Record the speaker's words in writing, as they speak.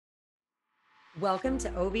Welcome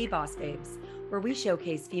to OV Boss Babes, where we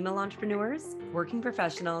showcase female entrepreneurs, working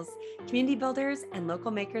professionals, community builders, and local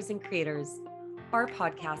makers and creators. Our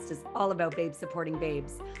podcast is all about babes supporting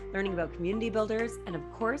babes, learning about community builders, and of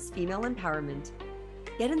course, female empowerment.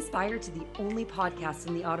 Get inspired to the only podcast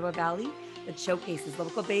in the Ottawa Valley that showcases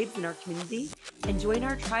local babes in our community, and join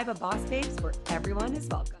our tribe of boss babes where everyone is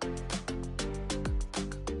welcome.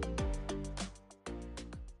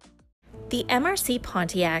 The MRC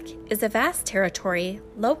Pontiac is a vast territory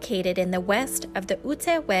located in the west of the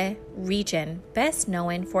Outaouais region, best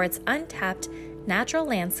known for its untapped natural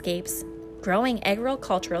landscapes, growing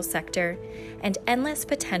agricultural sector, and endless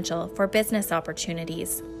potential for business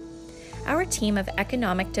opportunities. Our team of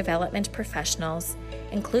economic development professionals,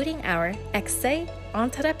 including our Excès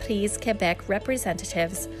Entreprise Québec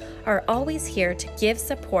representatives, are always here to give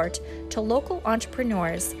support to local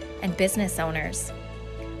entrepreneurs and business owners.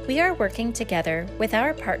 We are working together with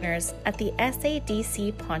our partners at the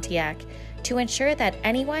SADC Pontiac to ensure that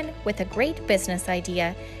anyone with a great business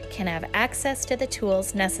idea can have access to the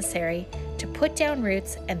tools necessary to put down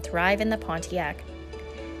roots and thrive in the Pontiac.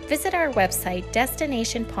 Visit our website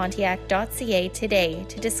destinationpontiac.ca today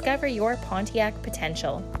to discover your Pontiac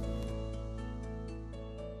potential.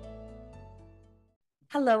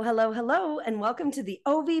 Hello, and welcome to the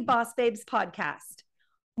OV Boss Babes podcast.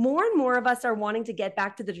 More and more of us are wanting to get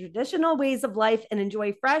back to the traditional ways of life and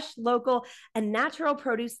enjoy fresh, local, and natural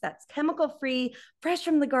produce that's chemical-free, fresh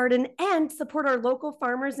from the garden, and support our local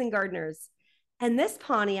farmers and gardeners. And this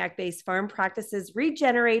Pontiac-based farm practices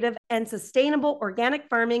regenerative and sustainable organic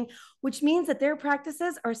farming, which means that their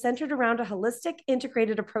practices are centered around a holistic,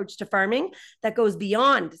 integrated approach to farming that goes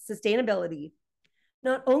beyond sustainability.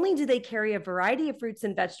 Not only do they carry a variety of fruits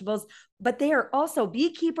and vegetables, but they are also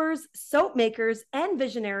beekeepers, soap makers, and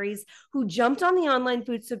visionaries who jumped on the online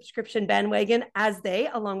food subscription bandwagon as they,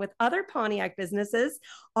 along with other Pontiac businesses,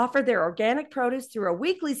 offer their organic produce through a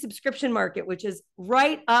weekly subscription market, which is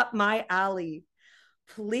right up my alley.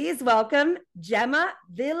 Please welcome Gemma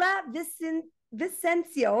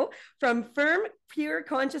Villavicencio from Ferme Pure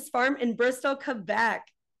Conscious Farm in Bristol, Quebec.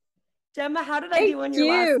 Gemma, how did I do on your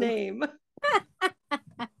last name?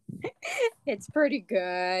 It's pretty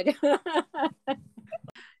good.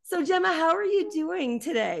 So Gemma, how are you doing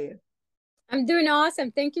today? I'm doing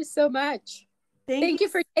awesome. Thank you so much. Thank you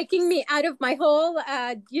for taking me out of my whole,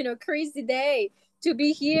 crazy day to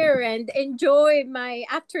be here and enjoy my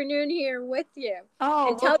afternoon here with you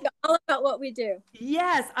and tell you all about what we do.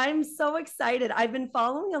 Yes, I'm so excited. I've been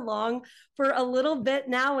following along for a little bit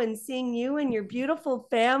now and seeing you and your beautiful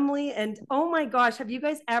family. And oh my gosh, have you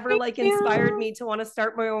guys ever inspired me to want to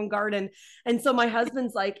start my own garden? And so my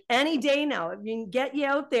husband's like, any day now, I mean, get you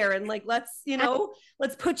out there and let's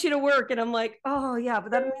put you to work. And I'm like, oh yeah,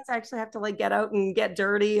 but that means I actually have to get out and get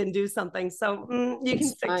dirty and do something. So you can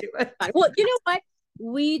stick to it. Well, you know what?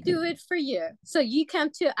 We do it for you. So you come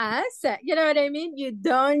to us, you know what I mean? You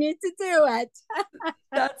don't need to do it.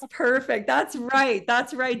 That's perfect. That's right,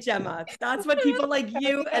 Gemma. That's what people like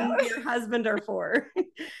you and your husband are for.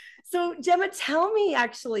 So Gemma, tell me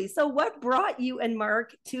actually, so what brought you and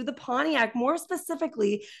Mark to the Pontiac, more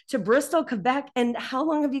specifically to Bristol, Quebec, and how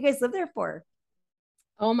long have you guys lived there for?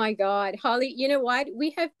 Oh my God, Holly, you know what?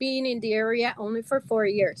 We have been in the area only for 4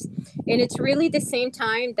 years. And it's really the same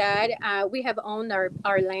time that we have owned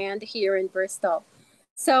our land here in Bristol.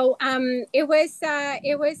 So it was,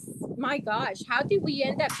 my gosh, how did we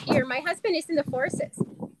end up here? My husband is in the forces.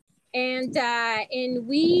 And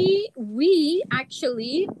we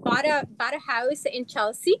actually bought a house in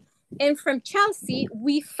Chelsea. And from Chelsea,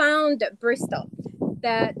 we found Bristol.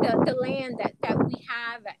 The land that we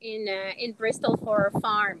have in Bristol for our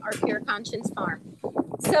farm, our Pure Conscience farm.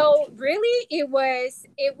 So really, it was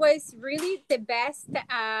really the best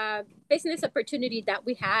business opportunity that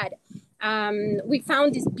we had. We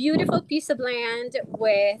found this beautiful piece of land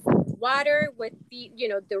with water, with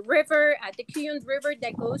the river, the Cuyun River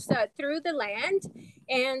that goes through the land,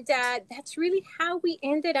 and that's really how we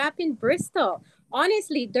ended up in Bristol.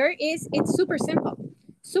 Honestly, it's super simple.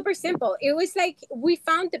 Super simple. It was like we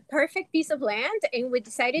found the perfect piece of land and we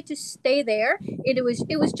decided to stay there. It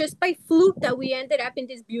was just by fluke that we ended up in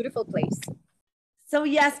this beautiful place. So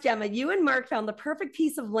yes, Gemma, you and Mark found the perfect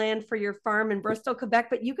piece of land for your farm in Bristol,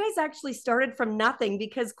 Quebec, but you guys actually started from nothing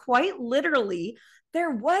because quite literally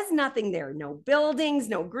there was nothing there. No buildings,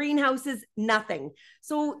 no greenhouses, nothing.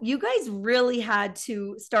 So you guys really had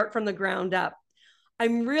to start from the ground up.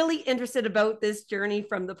 I'm really interested about this journey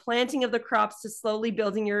from the planting of the crops to slowly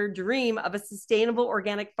building your dream of a sustainable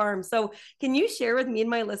organic farm. So can you share with me and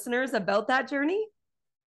my listeners about that journey?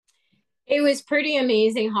 It was pretty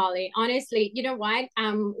amazing, Holly. Honestly, you know what?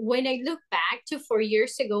 When I look back to 4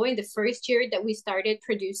 years ago, in the first year that we started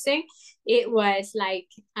producing, it was like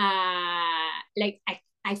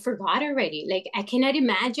I forgot already. Like I cannot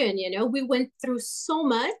imagine. We went through so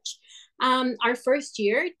much. Our first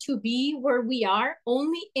year to be where we are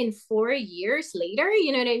only in 4 years later.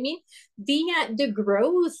 You know what I mean? The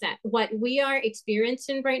growth, what we are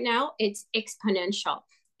experiencing right now, it's exponential.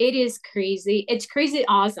 It is crazy. It's crazy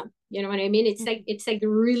awesome. You know what I mean? It's like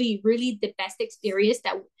really, really the best experience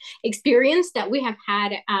that we have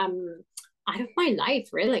had out of my life,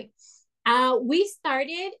 really. We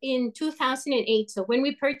started in 2008. So when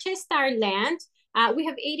we purchased our land, we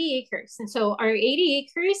have 80 acres. And so our 80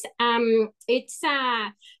 acres,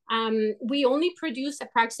 we only produce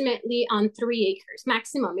approximately on 3 acres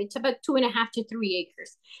maximum. It's about 2.5 to 3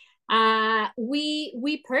 acres.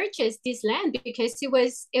 We purchased this land because it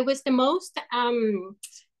was the most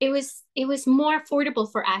it was more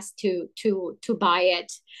affordable for us to buy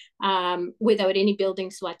it without any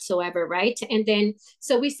buildings whatsoever, right? And then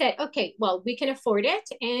so we said, okay, well, we can afford it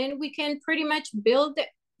and we can pretty much build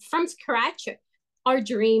from scratch our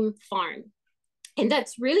dream farm. And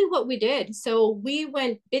that's really what we did. So we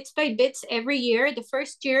went bits by bits every year. The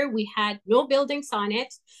first year we had no buildings on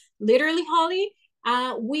it. Literally, Holly,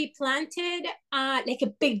 we planted like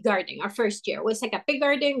a big garden. Our first year was like a big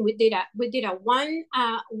garden. We did one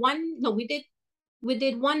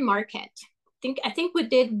market. I think we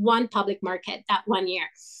did one public market that one year,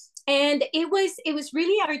 and it was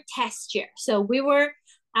really our test year. So we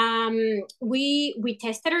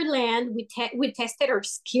tested our land. We tested our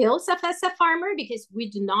skills as a farmer because we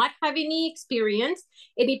do not have any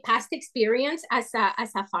past experience as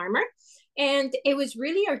a farmer, and it was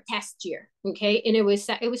really our test year. Okay, and it was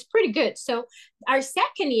pretty good. So our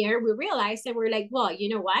second year we realized that we're like, well, you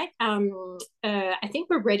know what, I think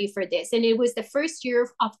we're ready for this. And it was the first year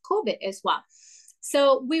of COVID as well.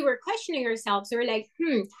 So we were questioning ourselves. We were like,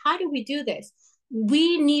 how do we do this?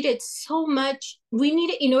 In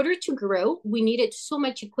order to grow, we needed so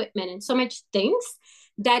much equipment and so much things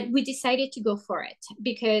that we decided to go for it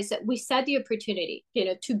because we saw the opportunity,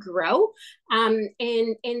 to grow, and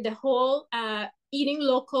the whole eating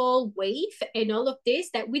local wave and all of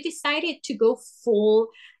this, that we decided to go full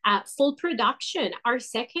production our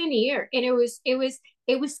second year. And it was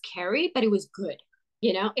scary, but it was good.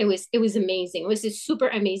 It was amazing. It was a super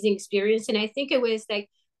amazing experience. And I think it was like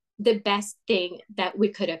the best thing that we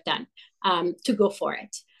could have done to go for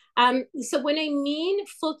it. So when I mean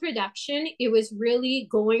full production, it was really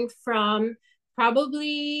going from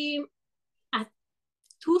probably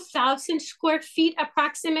 2,000 square feet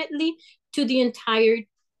approximately to the entire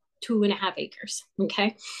 2.5 acres.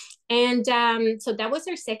 Okay. And so that was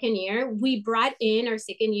our second year. We brought in a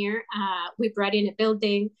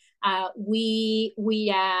building. We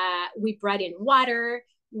brought in water.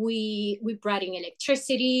 We brought in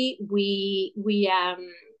electricity. We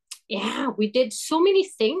did so many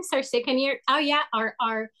things our second year. Oh yeah,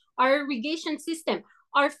 our irrigation system.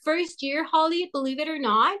 Our first year, Holly, believe it or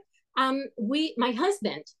not, my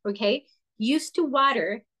husband, okay, used to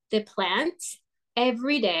water the plants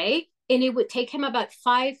every day, and it would take him about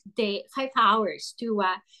 5 hours to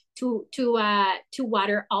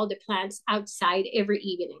water all the plants outside every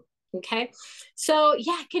evening. Okay, so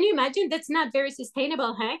yeah, can you imagine? That's not very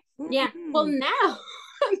sustainable, huh? Yeah. Well, now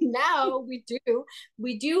we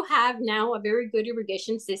do have now a very good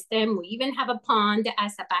irrigation system. We even have a pond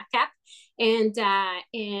as a backup, and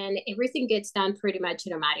everything gets done pretty much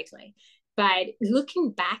automatically. But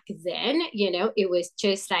looking back then, it was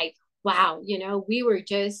just like, wow, we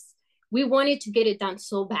wanted to get it done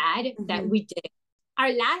so bad that we did.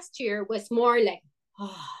 Our last year was more like,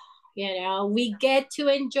 we get to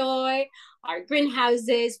enjoy our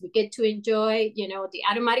greenhouses. We get to enjoy, the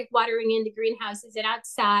automatic watering in the greenhouses and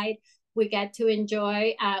outside. We get to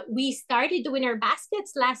enjoy. We started doing our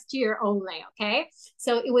baskets last year only. Okay,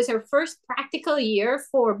 so it was our first practical year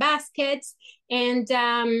for baskets, and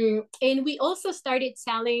we also started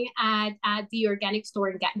selling at the organic store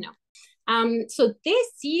in Gatineau. So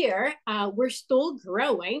this year we're still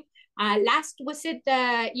growing. We're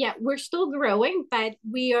still growing, but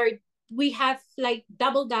we have like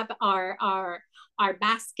doubled up our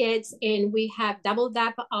baskets, and we have doubled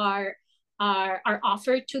up our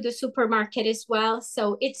offer to the supermarket as well.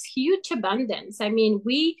 So it's huge abundance. I mean,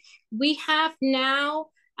 we have now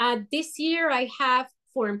this year I have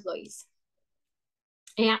 4 employees.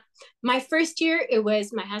 Yeah, my first year it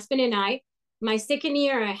was my husband and I. My second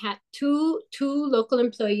year I had two local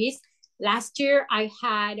employees. Last year I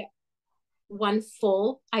had one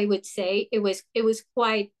full. I would say it was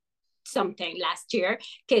quite something last year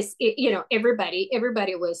because everybody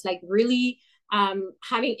was like really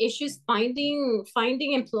having issues finding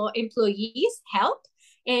employees help,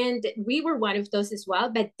 and we were one of those as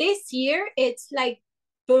well. But this year it's like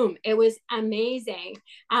boom, it was amazing.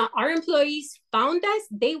 Our employees found us,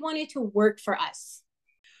 they wanted to work for us.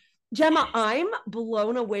 Gemma, I'm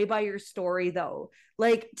blown away by your story though.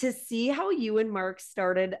 Like to see how you and Mark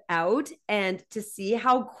started out and to see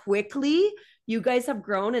how quickly you guys have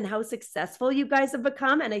grown and how successful you guys have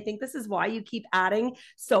become. And I think this is why you keep adding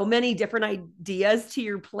so many different ideas to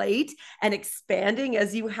your plate and expanding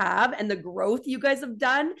as you have. And the growth you guys have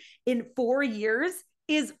done in 4 years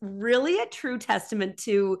is really a true testament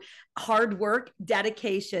to hard work,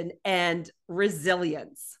 dedication, and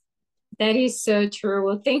resilience. That is so true.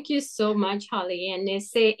 Well, thank you so much, Holly. And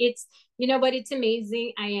it's you know what, it's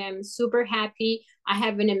amazing. I am super happy. I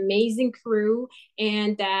have an amazing crew,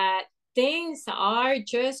 and that things are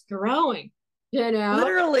just growing,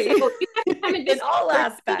 Literally. So in all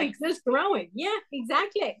aspects. Just growing. Yeah,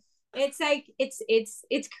 exactly. It's like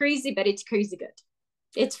it's crazy, but it's crazy good.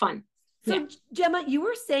 It's fun. So yeah. Gemma, you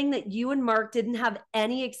were saying that you and Mark didn't have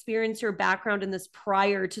any experience or background in this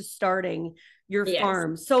prior to starting your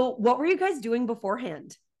farm. So what were you guys doing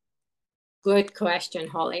beforehand? Good question,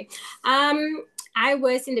 Holly. I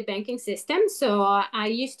was in the banking system, so I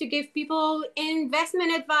used to give people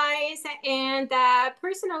investment advice and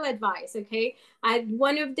personal advice. Okay,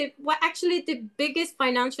 actually the biggest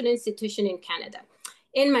financial institution in Canada.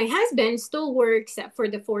 And my husband still works for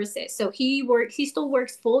the forces, so he still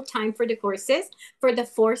works full time for the forces,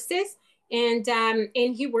 and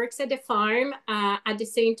he works at the farm at the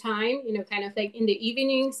same time, kind of like in the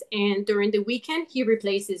evenings, and during the weekend he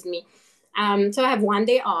replaces me. So I have one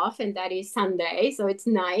day off, and that is Sunday. So it's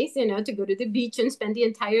nice, to go to the beach and spend the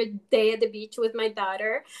entire day at the beach with my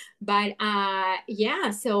daughter. But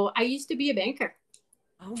so I used to be a banker.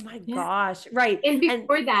 Oh my gosh. Right. And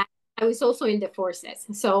before that, I was also in the forces.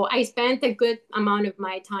 So I spent a good amount of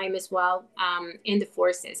my time as well in the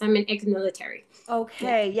forces. I'm an ex-military.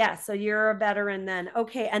 Okay. Yeah. So you're a veteran then.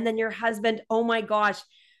 Okay. And then your husband, oh my gosh.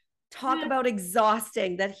 Talk about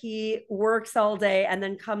exhausting, that he works all day and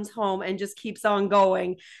then comes home and just keeps on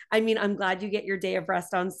going. I mean, I'm glad you get your day of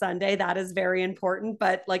rest on Sunday. That is very important.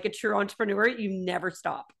 But like a true entrepreneur, you never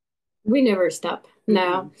stop. We never stop.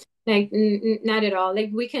 No, like not at all.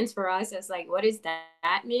 Like weekends for us is like, what does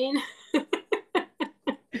that mean?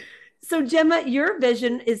 So Gemma, your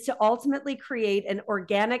vision is to ultimately create an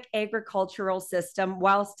organic agricultural system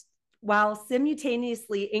while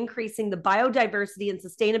simultaneously increasing the biodiversity and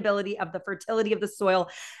sustainability of the fertility of the soil.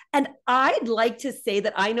 And I'd like to say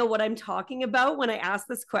that I know what I'm talking about when I ask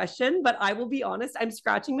this question, but I will be honest, I'm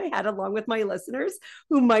scratching my head along with my listeners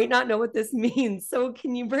who might not know what this means. So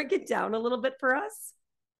can you break it down a little bit for us?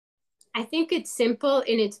 I think it's simple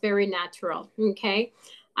and it's very natural. Okay.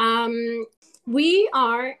 We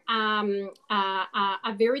are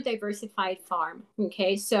a very diversified farm.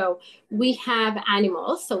 Okay, so we have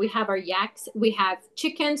animals. So we have our yaks. We have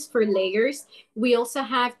chickens for layers. We also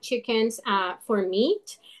have chickens for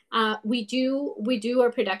meat. We do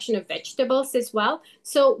our production of vegetables as well.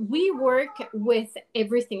 So we work with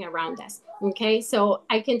everything around us. Okay, so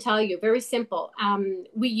I can tell you very simple.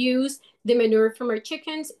 We use the manure from our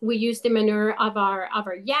chickens. We use the manure of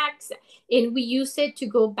our yaks, and we use it to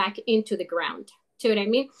go back into the ground. See what I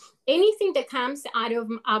mean? Anything that comes out of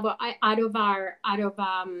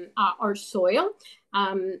our soil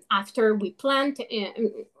after we plant.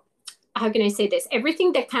 How can I say this?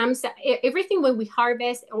 Everything when we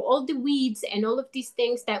harvest, all the weeds and all of these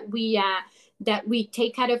things that we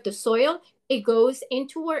take out of the soil, it goes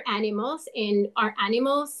into our animals, and our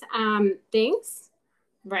animals things,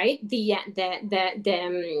 right?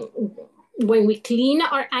 When we clean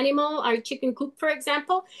our chicken coop, for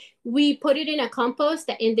example, we put it in a compost,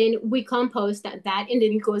 and then we compost that, and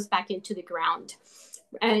then it goes back into the ground,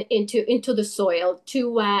 into the soil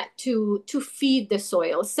to feed the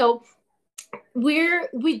soil. So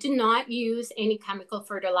we do not use any chemical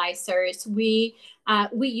fertilizers. We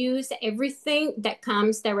use everything that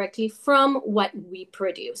comes directly from what we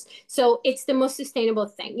produce. So it's the most sustainable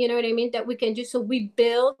thing, you know what I mean, that we can do. So we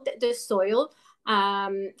build the soil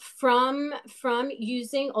from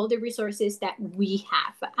using all the resources that we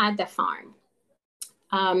have at the farm.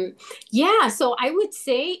 So I would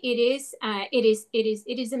say it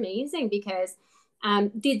is amazing because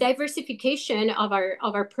the diversification of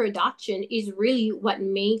our production is really what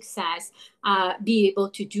makes us be able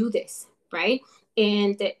to do this, right?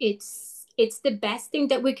 And it's the best thing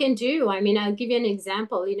that we can do. I mean, I'll give you an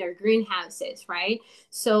example in our greenhouses, right?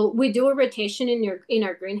 So we do a rotation in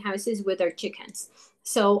our greenhouses with our chickens.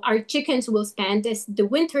 So our chickens will spend the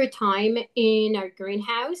winter time in our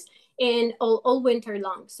greenhouse and all winter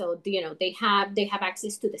long. So they have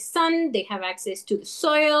access to the sun, they have access to the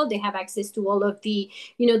soil, they have access to all of the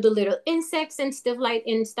little insects and stuff like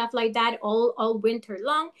that all winter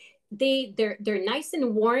long. They're nice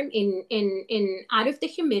and warm in out of the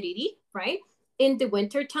humidity, right? In the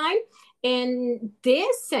winter time. And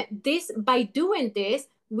this by doing this,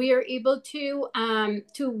 we are able to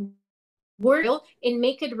work and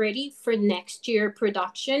make it ready for next year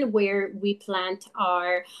production, where we plant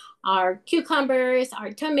our cucumbers,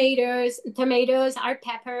 our tomatoes, our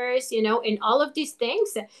peppers, and all of these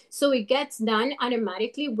things. So it gets done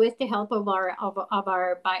automatically with the help of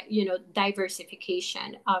our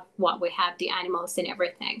diversification of what we have, the animals and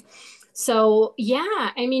everything. So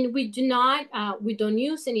yeah, I mean, we don't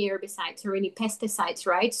use any herbicides or any pesticides,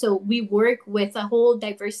 right? So we work with a whole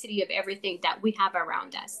diversity of everything that we have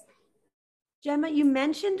around us. Gemma, you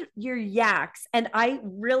mentioned your yaks, and I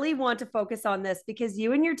really want to focus on this because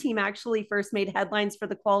you and your team actually first made headlines for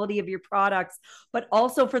the quality of your products, but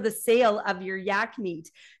also for the sale of your yak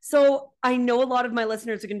meat. So I know a lot of my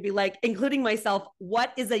listeners are going to be like, including myself,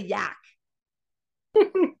 what is a yak?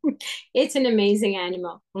 It's an amazing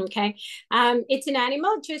animal. Okay. It's an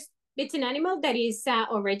animal that is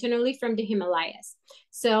originally from the Himalayas.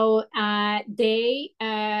 So I'll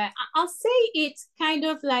say it's kind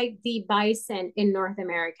of like the bison in North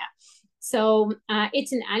America. So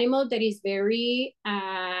it's an animal that is very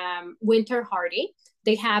winter hardy.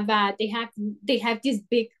 They have this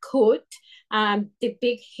big coat, the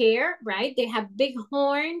big hair, right? They have big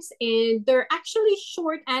horns, and they're actually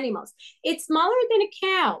short animals. It's smaller than a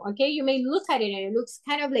cow. Okay, you may look at it and it looks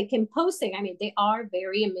kind of like imposing. I mean, they are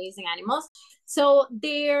very amazing animals. So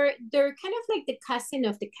they're kind of like the cousin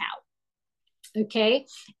of the cow. Okay.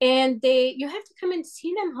 And you have to come and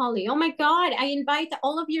see them, Holly. Oh my God. I invite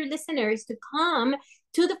all of your listeners to come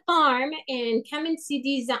to the farm and come and see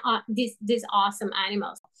these awesome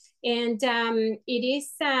animals. And it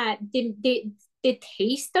is the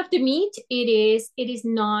taste of the meat, it is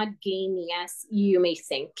not gamey as you may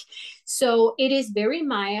think. So it is very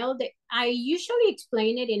mild. I usually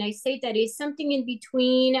explain it and I say that it's something in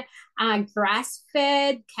between a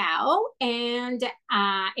grass-fed cow and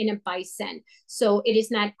a bison. So it is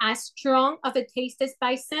not as strong of a taste as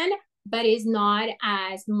bison, but is not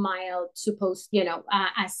as mild, as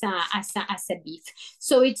a beef.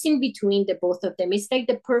 So it's in between the both of them. It's like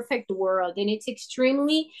the perfect world, and it's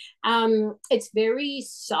extremely, it's very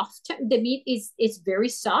soft. The meat is very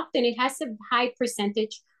soft, and it has a high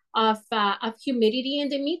percentage of humidity in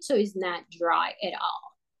the meat, so it's not dry at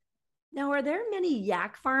all. Now, are there many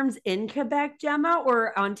yak farms in Quebec, Gemma,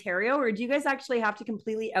 or Ontario, or do you guys actually have to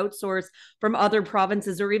completely outsource from other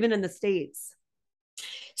provinces or even in the States?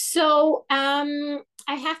 So I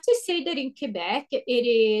have to say that in Quebec, it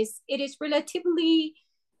is relatively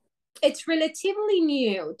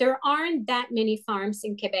new. There aren't that many farms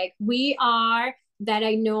in Quebec. We are that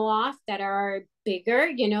I know of that are bigger.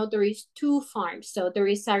 There is two farms. So there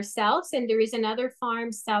is ourselves and there is another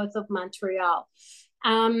farm south of Montreal.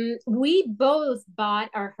 We both bought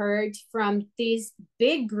our herd from this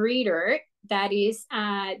big breeder that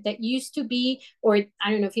used to be, or I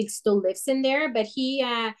don't know if he still lives in there, but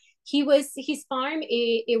his farm,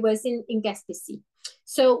 it was in Gaspésie.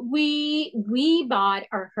 So we bought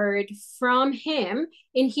our herd from him,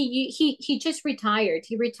 and he just retired.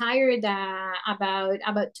 He retired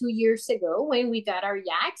about 2 years ago when we got our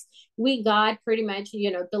yaks. We got pretty much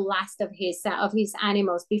the last of his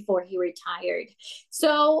animals before he retired.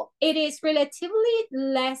 So it is relatively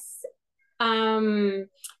less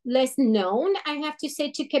known, I have to say,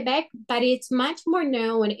 to Quebec, but it's much more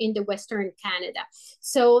known in the Western Canada.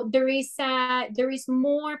 So there is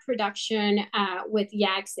more production with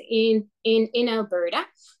yaks in Alberta,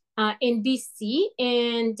 in BC,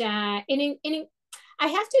 and I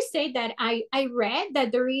have to say that I read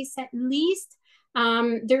that there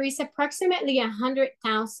is approximately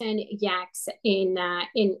 100,000 yaks in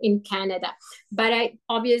Canada, but I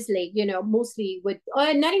obviously mostly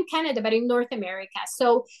not in Canada but in North America.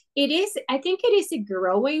 So I think it is a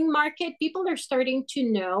growing market. People are starting to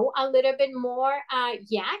know a little bit more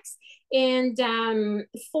yaks, and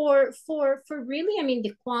for really, I mean,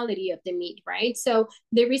 the quality of the meat, right? So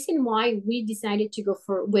the reason why we decided to go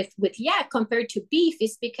with yak compared to beef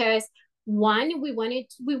is because, one, we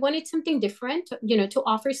wanted something different, to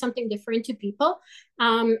offer something different to people,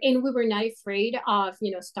 and we were not afraid of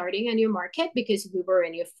starting a new market because we were a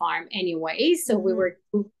new farm anyway. So we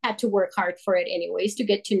had to work hard for it anyways to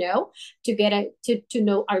get to know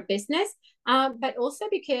our business, but also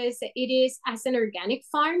because it is, as an organic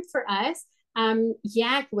farm for us,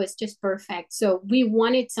 yak was just perfect. So we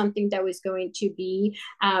wanted something that was going to be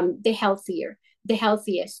the healthiest,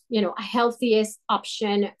 a healthiest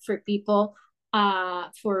option for people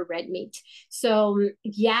for red meat. So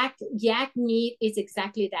yak meat is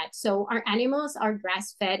exactly that. So our animals are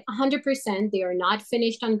grass fed 100%. They are not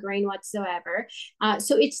finished on grain whatsoever.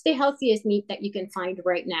 So it's the healthiest meat that you can find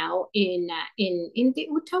right now in the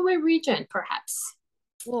Outaouais region, perhaps.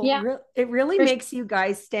 Well, Yeah. it really makes you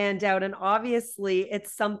guys stand out. And obviously,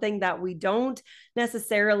 it's something that we don't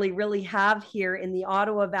necessarily really have here in the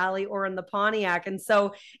Ottawa Valley or in the Pontiac. And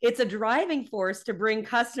so it's a driving force to bring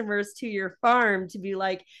customers to your farm to be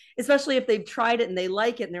like, especially if they've tried it and they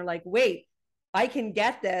like it and they're like, wait, I can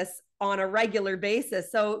get this on a regular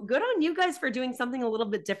basis. So good on you guys for doing something a little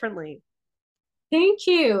bit differently. Thank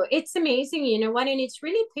you. It's amazing, you know what, and it's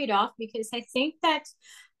really paid off because I think that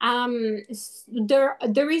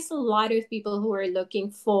there is a lot of people who are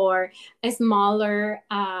looking for a smaller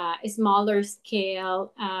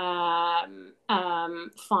scale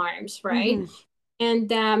farms, right? Mm-hmm. And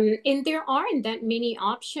there aren't that many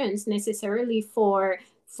options necessarily for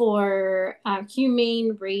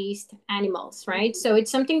humane raised animals, right? So it's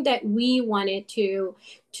something that we wanted to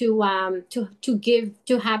have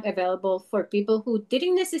available for people who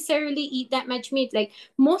didn't necessarily eat that much meat. Like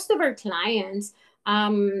most of our clients,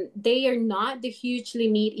 they are not the hugely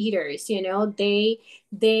meat eaters, you know. They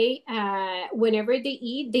whenever they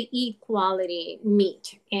eat quality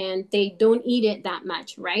meat, and they don't eat it that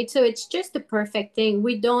much, right? So it's just the perfect thing.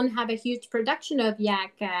 We don't have a huge production of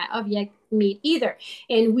yak meat either,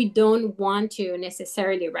 and we don't want to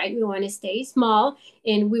necessarily, right? We want to stay small,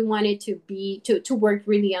 and we want it to be to work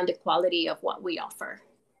really on the quality of what we offer.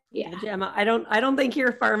 Yeah. Gemma, I don't think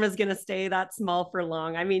your farm is going to stay that small for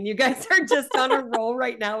long. I mean, you guys are just on a roll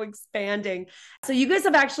right now, expanding. So you guys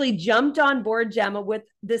have actually jumped on board, Gemma, with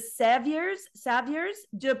the Saviers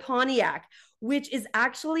de Pontiac, which is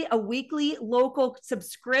actually a weekly local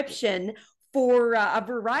subscription for a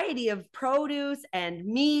variety of produce and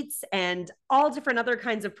meats and all different other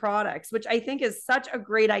kinds of products, which I think is such a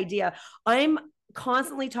great idea. I'm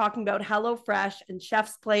constantly talking about HelloFresh and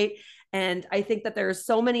Chef's Plate. And I think that there's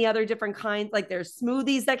so many other different kinds, like there's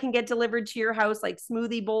smoothies that can get delivered to your house, like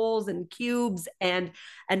smoothie bowls and cubes and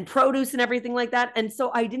produce and everything like that. And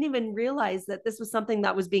so I didn't even realize that this was something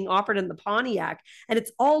that was being offered in the Pontiac, and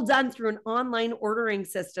it's all done through an online ordering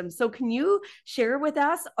system. So can you share with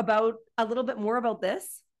us about a little bit more about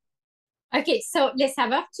this? Okay, so Les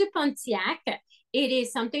Saveurs du Pontiac, it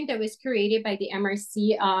is something that was created by the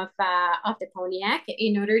MRC of the Pontiac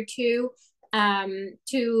in order to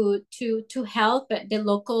help the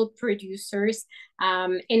local producers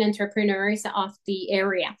and entrepreneurs of the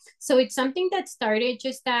area. So it's something that started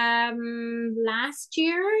just last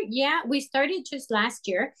year. Yeah, we started just last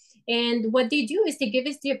year, and what they do is they give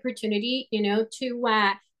us the opportunity, you know, to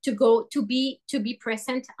be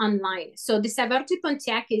present online. So the Saveur du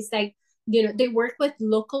Pontiac is like, you know, they work with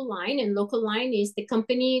Local Line, and Local Line is the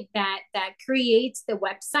company that creates the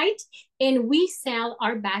website, and we sell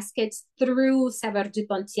our baskets through Saveur du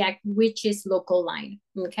Pontiac, which is Local Line.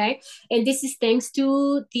 Okay, and this is thanks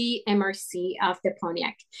to the MRC of the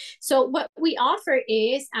Pontiac. So what we offer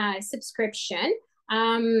is a subscription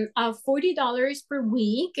of $40 per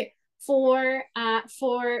week for our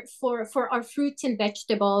fruits and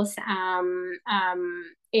vegetables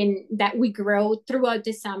in that we grow throughout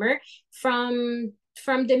the summer from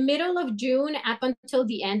the middle of June up until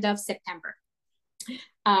the end of September.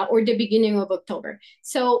 Or the beginning of October.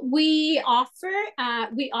 So we offer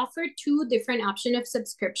two different options of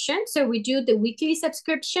subscription. So we do the weekly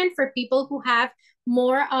subscription for people who have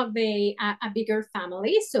more of a bigger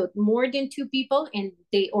family, so more than two people, and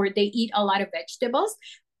they eat a lot of vegetables.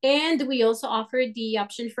 And we also offer the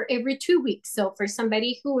option for every 2 weeks. So for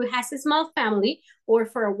somebody who has a small family, or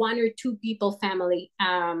for a 1 or 2 people family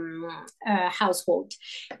household.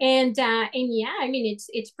 And yeah, I mean,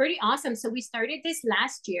 it's pretty awesome. So we started this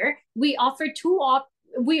last year. We offer two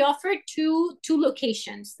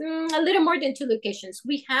locations, a little more than 2 locations.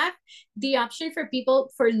 We have the option for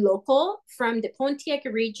people local from the Pontiac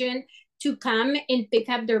region to come and pick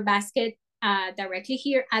up their basket directly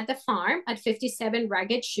here at the farm at 57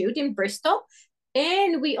 Ragged Chute in Bristol.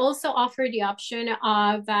 And we also offer the option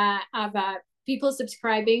of people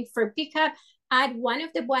subscribing for pickup at one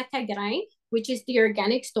of the Boîte à Grains, which is the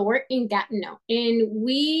organic store in Gatineau. And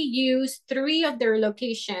we use 3 of their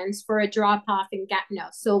locations for a drop-off in Gatineau.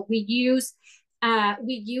 So we use the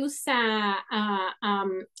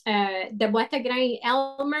Boîte à Grains in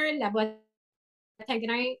Elmer, La Boîte à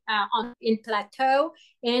grain in Plateau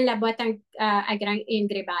and La Boîte à grain in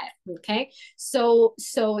Grébert. Okay, so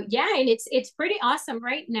yeah, and it's pretty awesome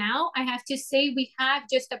right now. I have to say we have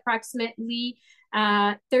just approximately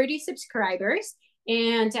 30 subscribers,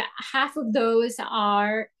 and half of those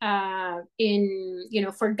are in, you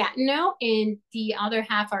know, for Gatineau, and the other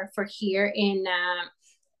half are for here in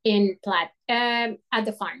Platte at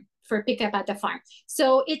the farm, for pickup at the farm.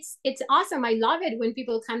 So it's awesome. I love it when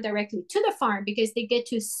people come directly to the farm because they get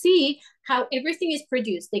to see how everything is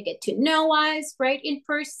produced. They get to know us right in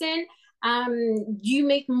person. You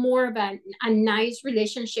make more of a nice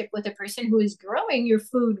relationship with the person who is growing your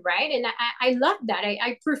food, right? And I love that.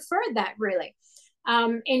 I prefer that, really.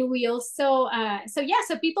 And we also,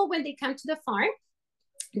 so people, when they come to the farm,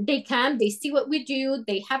 they come, they see what we do,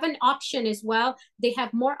 they have an option as well, they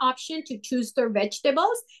have more option to choose their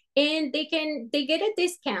vegetables, and they get a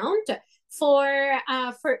discount for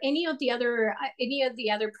any of the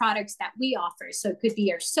other products that we offer. So it could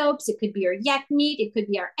be our soaps, it could be our yak meat, it could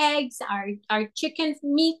be our eggs, our chicken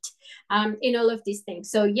meat, and all of these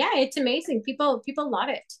things. So yeah, it's amazing. People love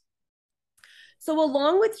it. So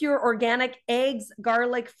along with your organic eggs,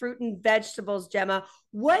 garlic, fruit, and vegetables, Gemma,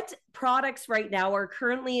 what products right now are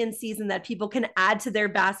currently in season that people can add to their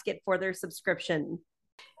basket for their subscription?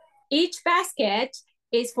 Each basket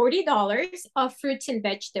is $40 of fruits and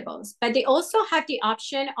vegetables, but they also have the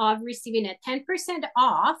option of receiving a 10%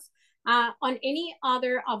 off on any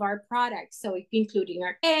other of our products. So including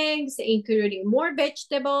our eggs, including more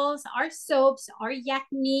vegetables, our soaps, our yak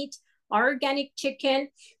meat, organic chicken.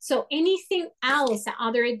 So anything else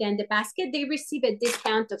other than the basket, they receive a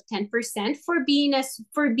discount of 10% for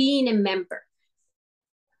being a member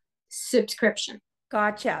subscription.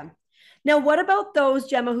 Gotcha. Now, what about those,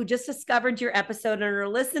 Gemma, who just discovered your episode and are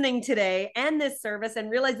listening today and this service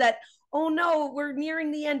and realize that, oh no, we're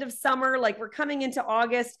nearing the end of summer, like we're coming into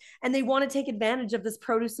August, and they want to take advantage of this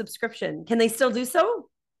produce subscription? Can they still do so?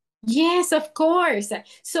 Yes, of course.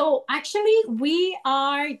 So actually, we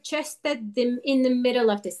are just in the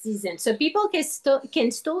middle of the season. So people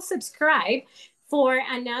can still subscribe for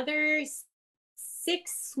another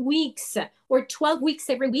 6 weeks or 12 weeks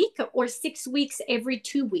every week, or 6 weeks every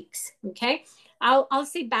 2 weeks. Okay. I'll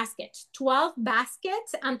say baskets, 12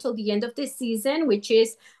 baskets until the end of the season, which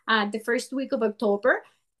is the first week of October,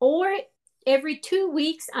 or every 2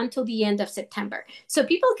 weeks until the end of September. So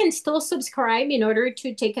people can still subscribe in order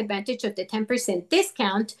to take advantage of the 10%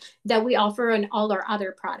 discount that we offer on all our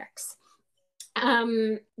other products.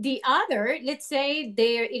 The other, let's say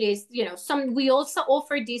there it is, you know, we also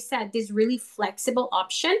offer this really flexible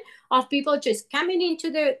option of people just coming into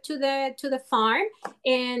the farm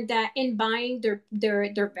and buying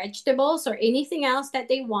their vegetables or anything else that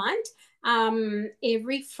they want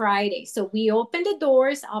every Friday. So we open the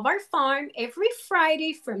doors of our farm every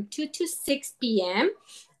Friday from 2 to 6 p.m.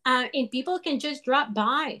 And people can just drop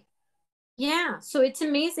by. Yeah, so it's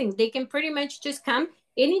amazing. They can pretty much just come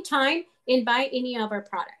anytime and buy any of our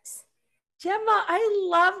products. Gemma, I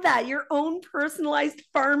love that. Your own personalized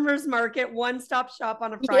farmers market, one-stop shop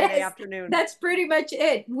on a Friday afternoon. That's pretty much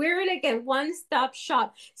it. We're like a one-stop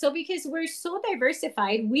shop. So because we're so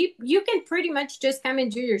diversified, you can pretty much just come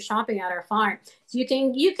and do your shopping at our farm. So you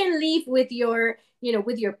can leave with your, you know,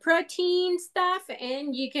 with your protein stuff,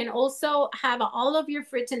 and you can also have all of your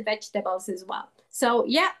fruits and vegetables as well. So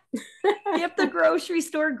yeah. Get the grocery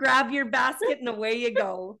store, grab your basket, and away you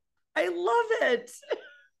go. I love it.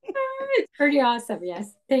 It's pretty awesome.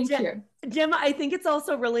 Yes. Thank you. Gemma, I think it's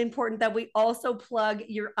also really important that we also plug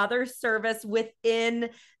your other service within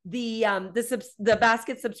the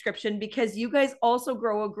basket subscription, because you guys also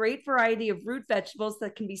grow a great variety of root vegetables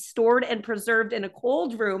that can be stored and preserved in a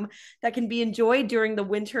cold room that can be enjoyed during the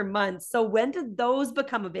winter months. So when did those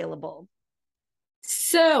become available?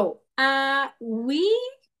 So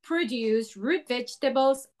we produce root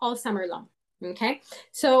vegetables all summer long. Okay,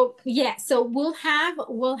 so yeah, so we'll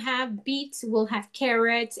have beets, we'll have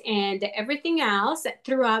carrots, and everything else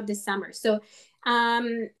throughout the summer. So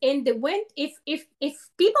in the winter, if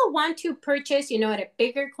people want to purchase, you know, at a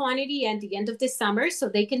bigger quantity at the end of the summer, so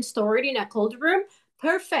they can store it in a cold room,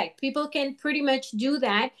 perfect. People can pretty much do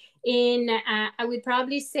that in I would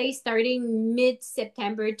probably say starting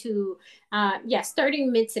mid-September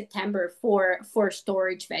for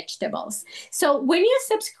storage vegetables. So when you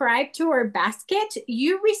subscribe to our basket,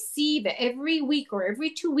 you receive every week or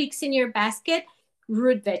every 2 weeks in your basket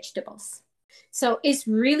root vegetables. So it's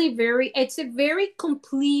a very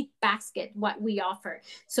complete basket what we offer.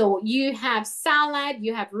 So you have salad,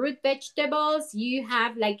 you have root vegetables, you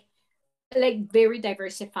have like very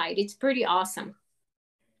diversified. It's pretty awesome.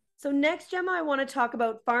 So next, Gemma, I want to talk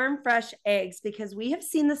about farm fresh eggs because we have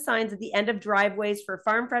seen the signs at the end of driveways for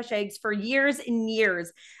farm fresh eggs for years and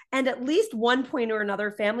years. And at least one point or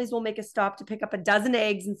another, families will make a stop to pick up a dozen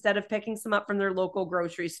eggs instead of picking some up from their local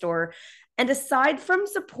grocery store. And aside from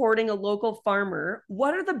supporting a local farmer,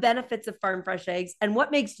 what are the benefits of farm fresh eggs and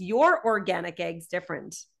what makes your organic eggs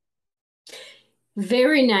different?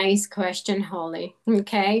 Very nice question, Holly.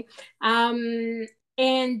 Okay.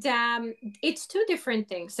 And it's two different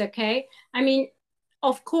things. Okay. I mean,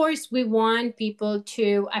 of course, we want people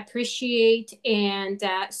to appreciate and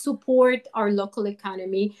support our local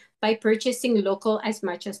economy by purchasing local as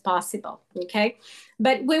much as possible. Okay.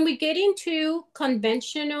 But when we get into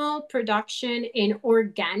conventional production and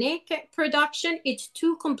organic production, it's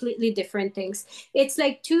two completely different things. It's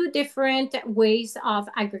like two different ways of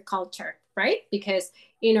agriculture, right? Because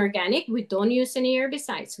in organic, we don't use any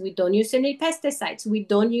herbicides, we don't use any pesticides, we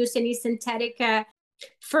don't use any synthetic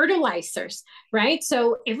fertilizers, right?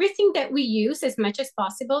 So everything that we use as much as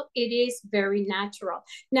possible, it is very natural.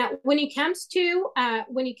 Now, when it comes to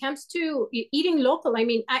eating local, I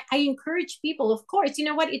mean, I encourage people, of course, you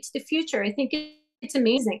know what? It's the future. I think it's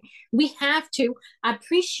amazing. We have to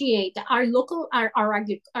appreciate our local, our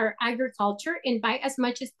agriculture and buy as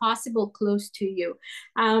much as possible close to you.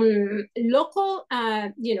 Local,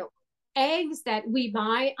 eggs that we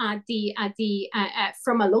buy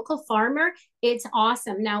from a local farmer, it's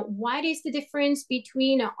awesome. Now, what is the difference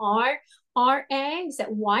between our eggs?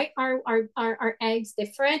 Why are our eggs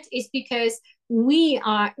different? Is because we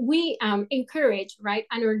encourage, right,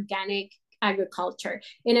 an organic agriculture.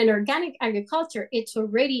 In an organic agriculture, it's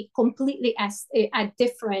already completely a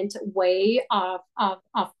different way of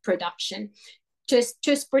production.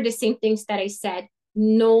 Just for the same things that I said.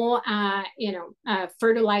 No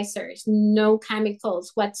fertilizers, no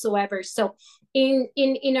chemicals whatsoever. So in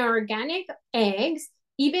organic eggs,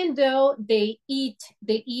 even though they eat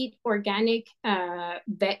organic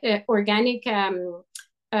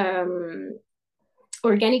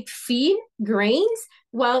organic feed grains,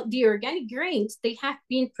 well, the organic grains, they have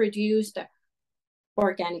been produced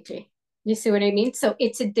organically. You see what I mean? So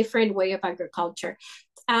it's a different way of agriculture.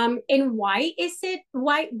 And why is it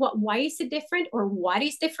different, or what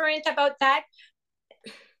is different about that?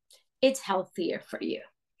 It's healthier for you,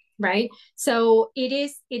 right? So it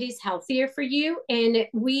is healthier for you, and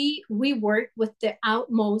we work with the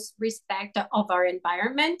utmost respect of our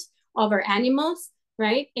environment, of our animals,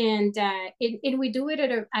 right? And we do it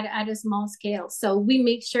at a small scale. So we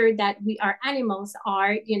make sure that our animals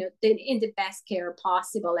are in the best care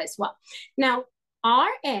possible as well. Now,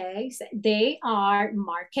 our eggs, they are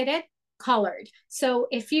marketed colored. So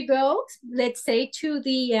if you go, let's say, to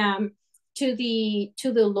the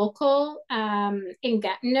local in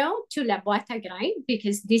Gatineau, to La Boîte à Grains,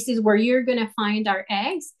 because this is where you're gonna find our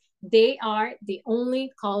eggs. They are the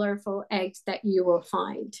only colorful eggs that you will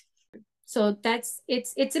find. So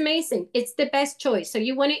it's amazing. It's the best choice. So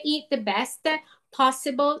you want to eat the best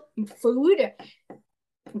possible food.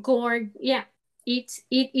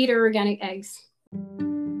 Eat organic eggs.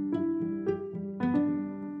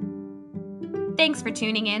 Thanks for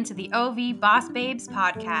tuning in to the OV Boss Babes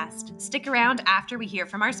podcast. Stick around after we hear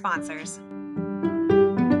from our sponsors.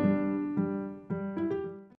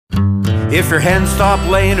 If your hens stop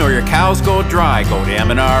laying or your cows go dry, go to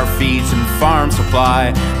M&R Feeds and Farm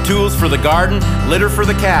Supply. Tools for the garden, litter for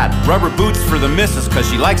the cat, rubber boots for the missus cause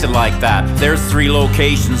she likes it like that. There's 3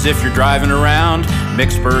 locations if you're driving around: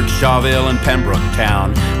 Mixburg, Shawville, and Pembroke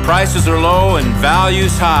Town. Prices are low and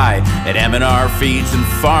values high at M&R Feeds and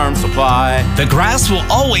Farm Supply. The grass will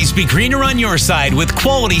always be greener on your side with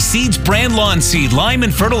Quality Seeds brand lawn seed, lime,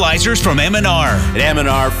 and fertilizers from M&R. At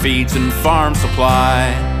M&R Feeds and Farm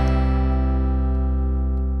Supply.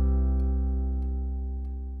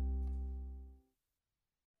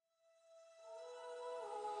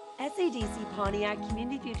 SADC Pontiac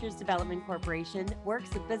Community Futures Development Corporation works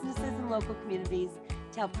with businesses and local communities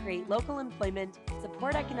to help create local employment,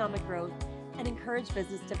 support economic growth, and encourage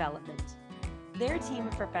business development. Their team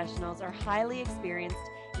of professionals are highly experienced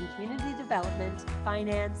in community development,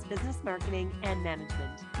 finance, business marketing, and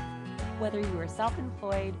management. Whether you are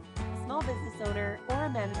self-employed, a small business owner, or a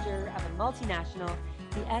manager of a multinational,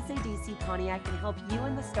 the SADC Pontiac can help you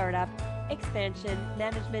in the startup, expansion,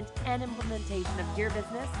 management, and implementation of your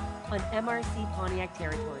business on MRC Pontiac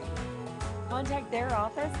territory. Contact their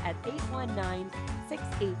office at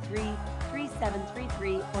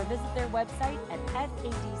 819-683-3733 or visit their website at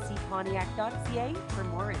sadcpontiac.ca for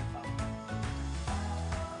more info.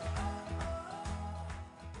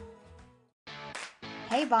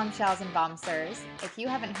 Hey Bombshells and Bombsers! If you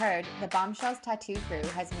haven't heard, the Bombshells Tattoo Crew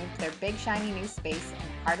has moved to their big shiny new space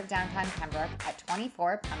in heart of downtown Pembroke at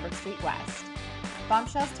 24 Pembroke Street West.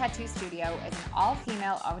 Bombshells Tattoo Studio is an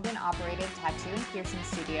all-female owned and operated tattoo and piercing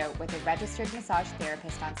studio with a registered massage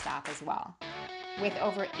therapist on staff as well. With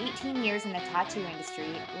over 18 years in the tattoo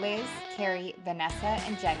industry, Liz, Carrie, Vanessa,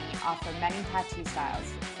 and Jenny offer many tattoo styles,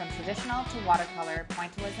 from traditional to watercolor,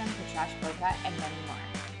 pointillism to trash polka, and many more.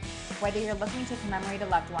 Whether you're looking to commemorate a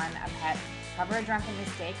loved one, a pet, cover a drunken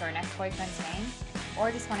mistake or an ex-boyfriend's name, or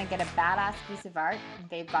just want to get a badass piece of art,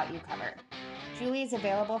 they've got you covered. Julie is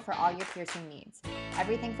available for all your piercing needs,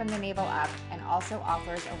 everything from the navel up, and also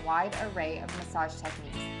offers a wide array of massage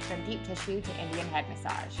techniques, from deep tissue to Indian head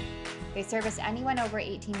massage. They service anyone over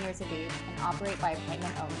 18 years of age and operate by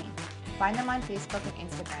appointment only. Find them on Facebook and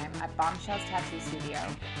Instagram at Bombshells Tattoo Studio,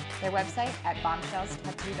 their website at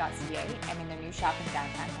bombshellstattoo.ca, and in their new shop in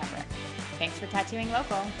downtown Pembroke. Thanks for tattooing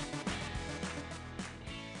local.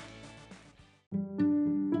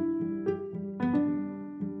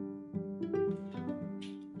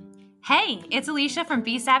 Hey, it's Alicia from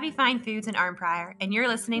Be Savvy Fine Foods in Arnprior, and you're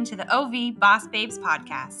listening to the OV Boss Babes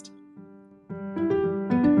podcast.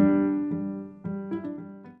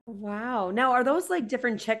 Wow. Now, are those like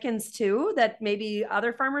different chickens too that maybe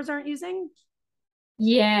other farmers aren't using?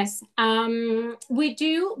 Yes, we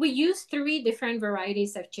do. We use 3 different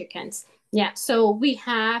varieties of chickens. Yeah, so we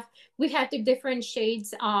have the different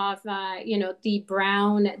shades of the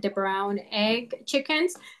brown egg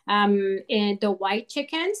chickens, and the white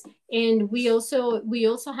chickens, and we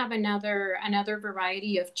also have another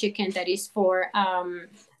variety of chicken that is for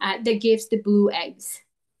that gives the blue eggs.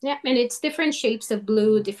 Yeah, and it's different shapes of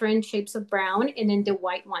blue, different shapes of brown, and then the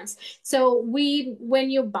white ones. So when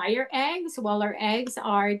you buy our eggs, well, our eggs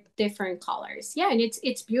are different colors. Yeah, and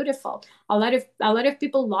it's beautiful. A lot of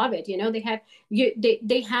people love it. You know,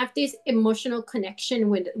 they have this emotional connection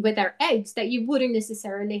with our eggs that you wouldn't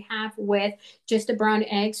necessarily have with just the brown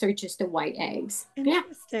eggs or just the white eggs.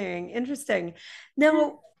 Interesting.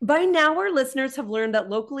 Now, by now, our listeners have learned that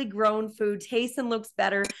locally grown food tastes and looks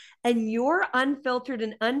better, and your unfiltered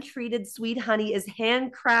and untreated sweet honey is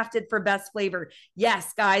handcrafted for best flavor.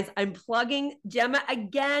 Yes, guys, I'm plugging Gemma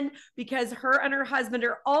again because her and her husband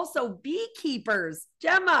are also beekeepers.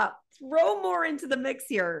 Gemma, throw more into the mix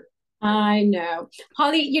here. I know.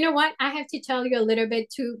 Holly, you know what? I have to tell you a little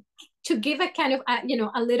bit to give a kind of, a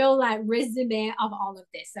little resume of all of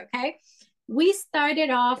this, okay? We started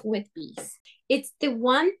off with bees. It's the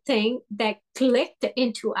one thing that clicked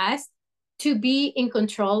into us to be in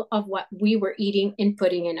control of what we were eating and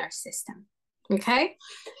putting in our system. Okay.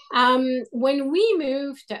 When we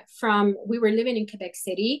we were living in Quebec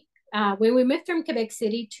City. When we moved from Quebec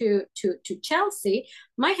City to Chelsea,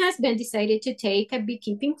 my husband decided to take a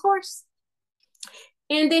beekeeping course.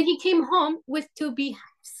 And then he came home with 2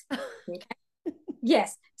 beehives. Okay.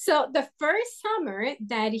 Yes. So the first summer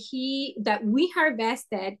that we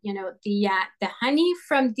harvested, the honey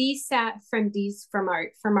from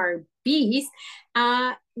our bees,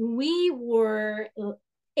 we were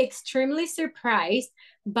extremely surprised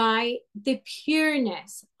by the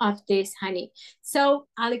pureness of this honey. So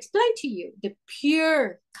I'll explain to you. The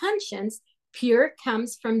pure comes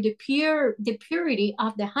from the purity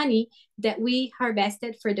of the honey that we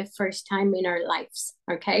harvested for the first time in our lives.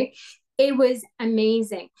 Okay. It was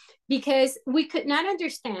amazing because we could not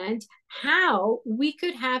understand how we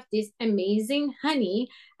could have this amazing honey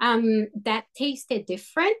that tasted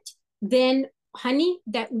different than honey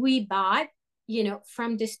that we bought,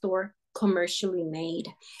 from the store, commercially made.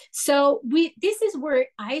 So this is where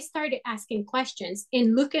I started asking questions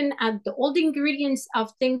and looking at all the ingredients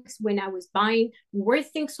of things when I was buying, where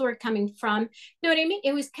things were coming from. You know what I mean?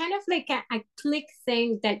 It was kind of like a click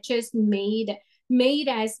thing that just made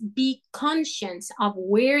us be conscious of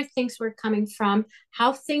where things were coming from,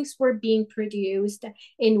 how things were being produced,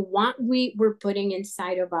 and what we were putting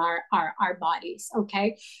inside of our bodies.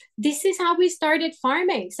 Okay. This is how we started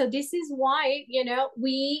farming. So this is why,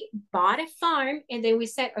 we bought a farm and then we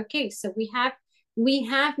said, okay, so we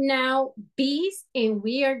have now bees and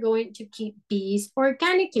we are going to keep bees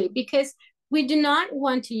organically because we do not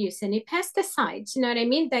want to use any pesticides. You know what I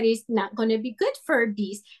mean? That is not going to be good for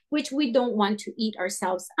bees, which we don't want to eat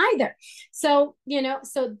ourselves either. So,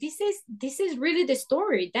 so this is really the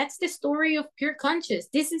story. That's the story of Pure Conscious.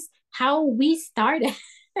 This is how we started.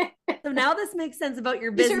 So now this makes sense about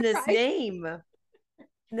your business name.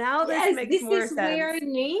 Now this makes more sense. This is where our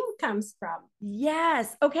name comes from.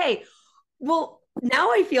 Yes. Okay. Well,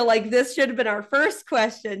 Now I feel like this should have been our first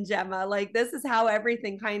question, Gemma. Like this is how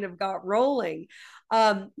everything kind of got rolling.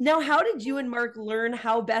 Now, how did you and Mark learn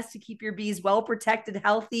how best to keep your bees well protected,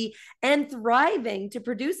 healthy, and thriving to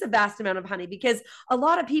produce a vast amount of honey? Because a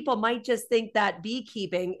lot of people might just think that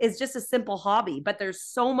beekeeping is just a simple hobby, but there's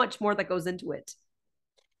so much more that goes into it.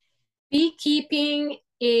 Beekeeping,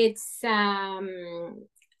 it's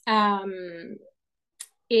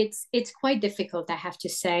quite difficult, I have to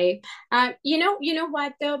say. You know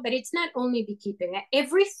what though? But it's not only beekeeping.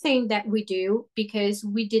 Everything that we do, because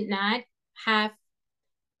we did not have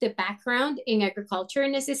the background in agriculture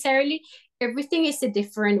necessarily, everything is a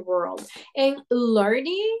different world. And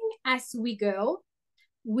learning as we go,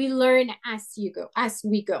 we learn as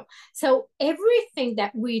we go. So everything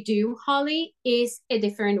that we do, Holly, is a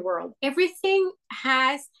different world. Everything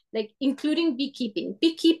has, like, including beekeeping.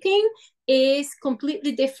 Beekeeping is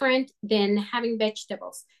completely different than having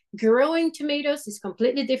vegetables. Growing tomatoes is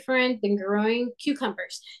completely different than growing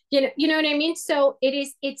cucumbers. You know what I mean? So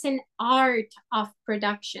it's an art of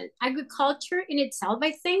production. Agriculture in itself,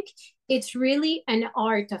 I think, it's really an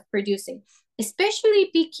art of producing, especially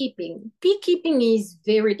beekeeping. Beekeeping is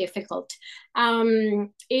very difficult. And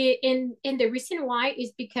the reason why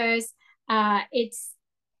is because I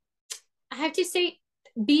have to say,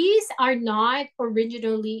 bees are not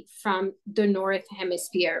originally from the North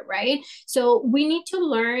Hemisphere, right? So we need to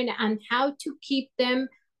learn on how to keep them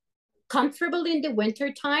comfortable in the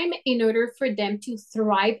winter time in order for them to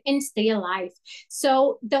thrive and stay alive.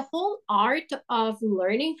 So the whole art of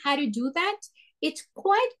learning how to do that, it's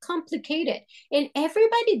quite complicated, and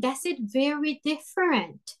everybody does it very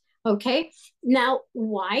different. Okay. Now,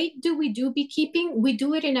 why do we do beekeeping? We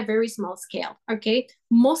do it in a very small scale. Okay.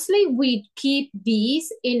 Mostly we keep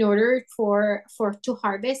bees in order for to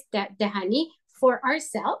harvest the honey for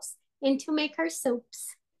ourselves and to make our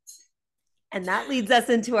soaps. And that leads us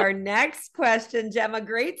into our next question, Gemma.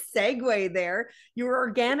 Great segue there. Your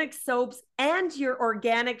organic soaps and your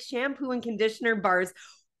organic shampoo and conditioner bars.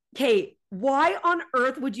 Okay, why on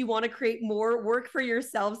earth would you want to create more work for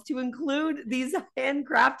yourselves to include these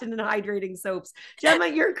handcrafted and hydrating soaps? Gemma,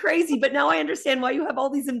 you're crazy, but now I understand why you have all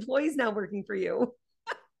these employees now working for you.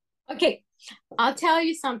 Okay, I'll tell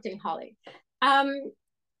you something, Holly.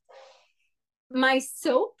 My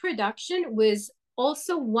soap production was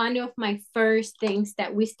also one of my first things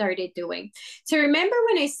that we started doing. So remember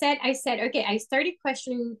when I said, okay, I started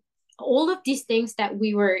questioning all of these things that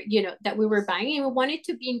we were buying, and we wanted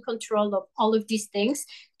to be in control of all of these things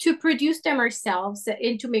to produce them ourselves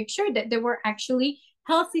and to make sure that they were actually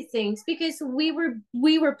healthy things, because we were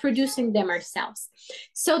producing them ourselves.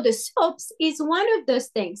 So the soaps is one of those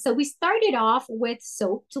things. So we started off with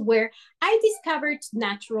soaps, where I discovered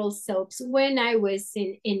natural soaps when I was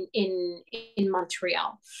in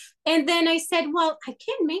Montreal. And then I said, well, I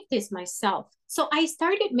can make this myself. So I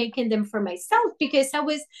started making them for myself, because I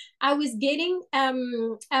was driving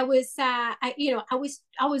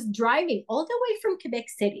all the way from Quebec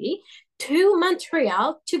City to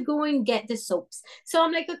Montreal to go and get the soaps. So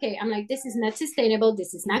I'm like, okay, this is not sustainable.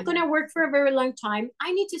 This is not going to work for a very long time.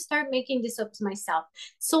 I need to start making the soaps myself.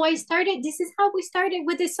 So this is how we started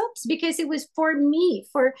with the soaps, because it was for me,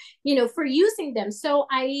 for using them. So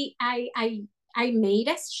I made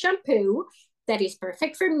a shampoo that is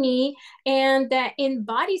perfect for me, and in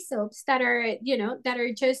body soaps that are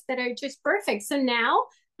just perfect. So now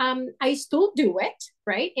I still do it,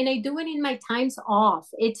 right? And I do it in my times off.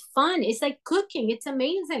 It's fun. It's like cooking. It's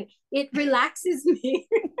amazing. It relaxes me.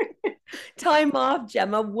 Time off,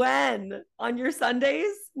 Gemma. When? On your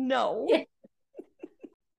Sundays? No. Yeah.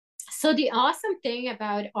 So the awesome thing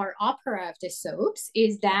about our opera of the soaps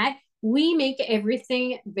is that we make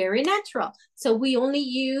everything very natural. So we only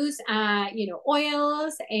use,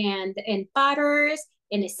 oils and butters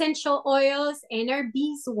and essential oils and our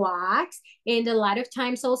beeswax, and a lot of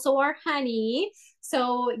times also our honey.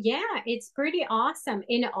 So yeah, it's pretty awesome.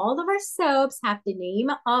 And all of our soaps have the name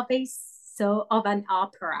of an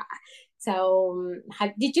opera. So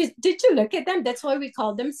did you look at them? That's why we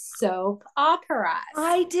call them soap operas.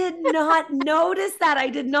 I did not notice that. I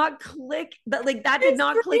did not click that. Like that did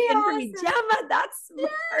not click in for me. Gemma, that's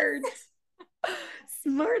smart.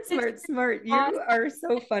 Yes. Smart. You are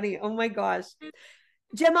so funny. Oh my gosh.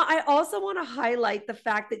 Gemma, I also want to highlight the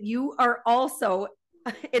fact that you are also,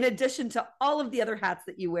 in addition to all of the other hats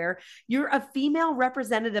that you wear, you're a female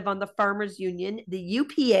representative on the Farmers Union, the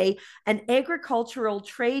UPA, an agricultural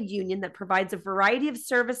trade union that provides a variety of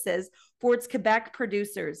services for its Quebec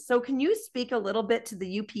producers. So can you speak a little bit to the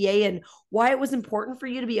UPA and why it was important for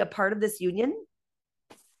you to be a part of this union?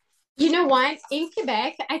 You know what? In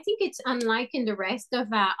Quebec, I think it's unlike in the rest of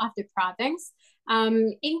the province.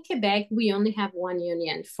 In Quebec, we only have one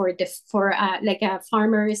union for like a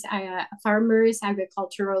farmers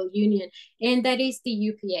agricultural union, and that is the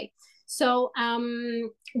UPA. So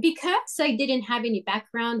because I didn't have any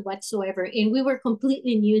background whatsoever, and we were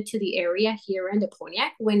completely new to the area here in the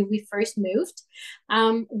Pontiac when we first moved,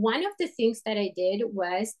 one of the things that I did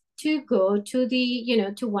was to go to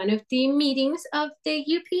to one of the meetings of the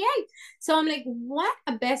UPA. So I'm like, what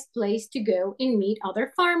a best place to go and meet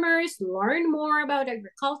other farmers, learn more about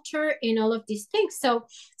agriculture and all of these things. So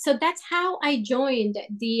that's how I joined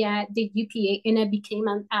the UPA, and I became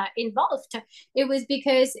involved. It was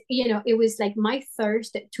because it was like my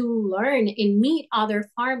thirst to learn and meet other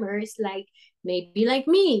farmers, like maybe like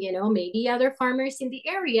me, maybe other farmers in the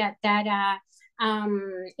area that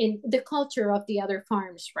in the culture of the other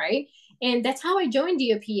farms, right? And that's how I joined the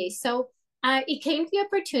UPA. So it came the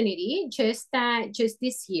opportunity just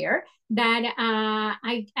this year that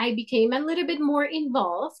I became a little bit more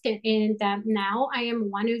involved, and now I am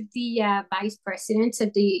one of the vice presidents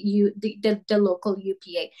of the local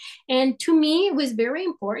UPA. And to me, it was very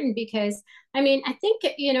important because I mean, I think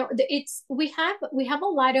we have a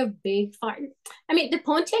lot of big farm. I mean, the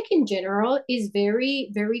Pontiac in general is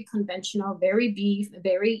very very conventional, very beef,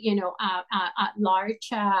 very large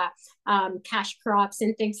cash crops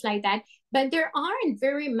and things like that. But there aren't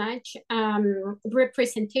very much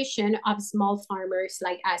representation of small farmers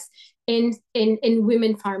like us in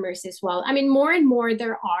women farmers as well. I mean, more and more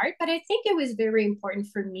there are, but I think it was very important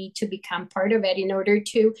for me to become part of it in order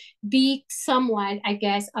to be somewhat, I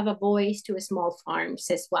guess, of a voice to small farms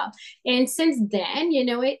as well. And since then,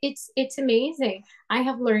 it's amazing. I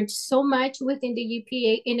have learned so much within the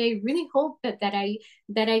UPA, and I really hope that I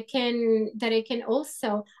can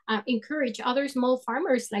also encourage other small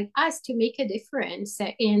farmers like us to make a difference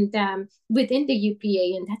within the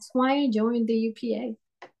UPA, and that's why I joined the UPA.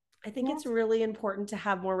 I think it's really important to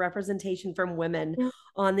have more representation from women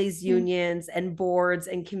on these unions and boards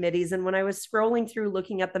and committees. And when I was scrolling through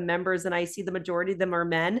looking at the members and I see the majority of them are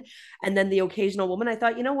men and then the occasional woman, I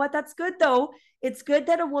thought, you know what, that's good though. It's good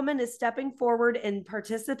that a woman is stepping forward and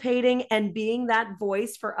participating and being that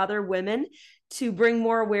voice for other women to bring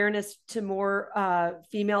more awareness to more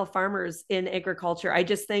female farmers in agriculture. I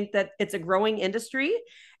just think that it's a growing industry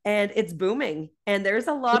and it's booming, and there's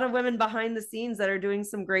a lot of women behind the scenes that are doing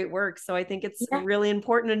some great work. So I think it's really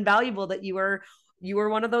important and valuable that you are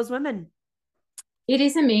one of those women. It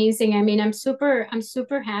is amazing. I mean, I'm super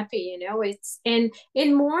happy, it's and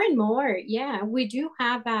more and more. Yeah, we do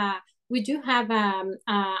have a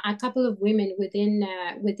couple of women within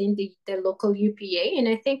the local UPA, and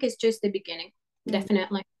I think it's just the beginning.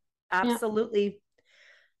 Definitely. Absolutely. Yeah.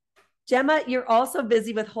 Gemma, you're also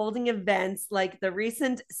busy with holding events like the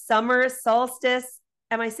recent summer solstice.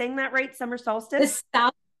 Am I saying that right? Summer solstice?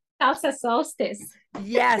 The salsa solstice.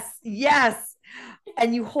 Yes.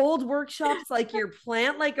 And you hold workshops like your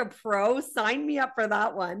Plant Like a Pro. Sign me up for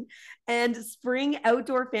that one. And spring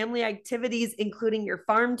outdoor family activities, including your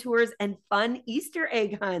farm tours and fun Easter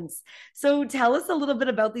egg hunts. So tell us a little bit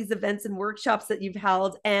about these events and workshops that you've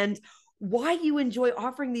held and why you enjoy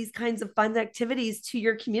offering these kinds of fun activities to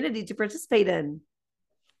your community to participate in.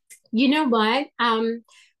 You know what? One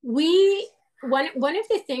of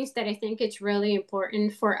the things that I think it's really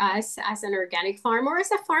important for us as an organic farm or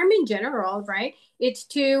as a farm in general, right? It's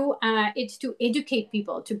to educate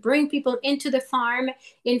people, to bring people into the farm,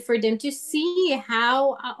 and for them to see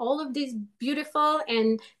how all of these beautiful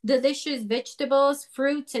and delicious vegetables,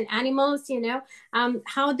 fruits, and animals,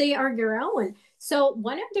 how they are grown. So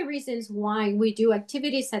one of the reasons why we do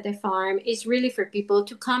activities at the farm is really for people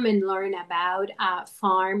to come and learn about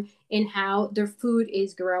farm and how their food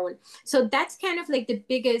is grown. So that's kind of like the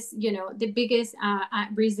biggest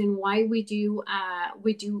reason why we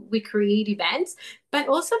create events, but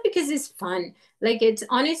also because it's fun. Like it's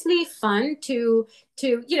honestly fun to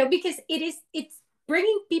because it's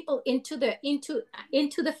bringing people into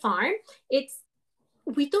the farm.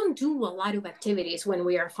 We don't do a lot of activities when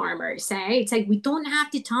we are farmers. It's like we don't have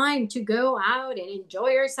the time to go out and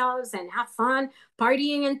enjoy ourselves and have fun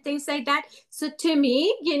partying and things like that. So to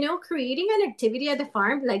me, creating an activity at the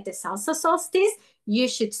farm like the salsa solstice, you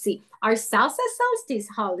should see our salsa solstice,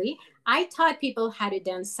 Holly. I taught people how to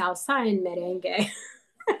dance salsa and merengue.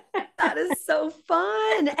 That is so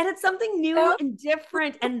fun. And it's something new and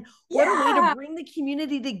different. And what a way to bring the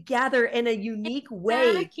community together in a unique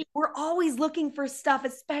way. We're always looking for stuff,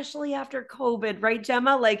 especially after COVID, right,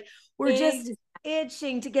 Gemma? Like we're just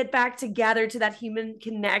itching to get back together to that human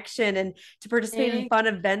connection and to participate in fun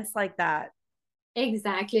events like that.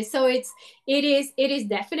 Exactly. So it is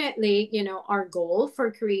definitely, our goal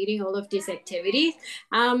for creating all of these activities.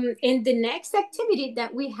 And the next activity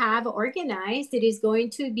that we have organized, it is going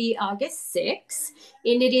to be August 6th,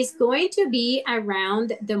 and it is going to be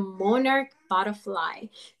around the monarch butterfly.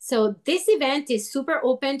 So this event is super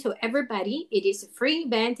open to everybody. It is a free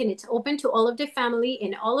event and it's open to all of the family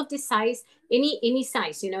and all of the size, any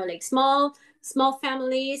size, like small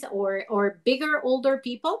families or bigger older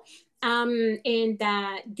people. And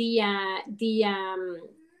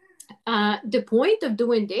the point of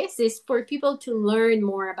doing this is for people to learn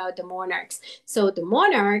more about the monarchs. So the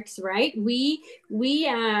monarchs, right? We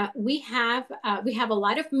have a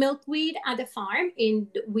lot of milkweed at the farm, and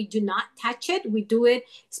we do not touch it. We do it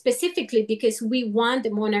specifically because we want the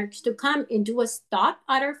monarchs to come and do a stop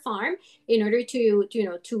at our farm in order to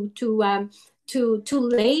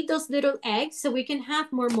lay those little eggs so we can have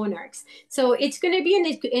more monarchs. So it's going to be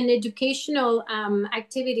an educational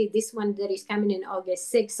activity, this one that is coming in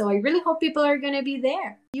August 6th. So I really hope people are going to be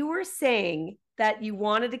there. You were saying that you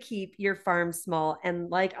wanted to keep your farm small. And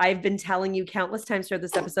like I've been telling you countless times throughout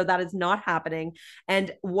this episode, that is not happening.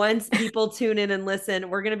 And once people tune in and listen,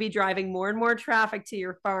 we're going to be driving more and more traffic to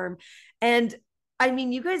your farm. And I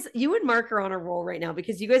mean, you and Mark are on a roll right now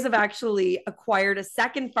because you guys have actually acquired a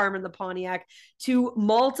second farm in the Pontiac to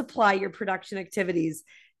multiply your production activities.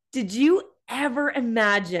 Did you ever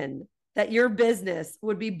imagine that your business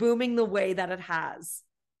would be booming the way that it has?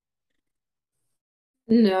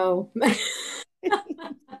 No.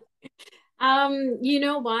 You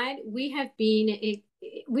know what? We have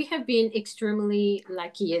been extremely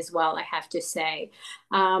lucky as well, I have to say.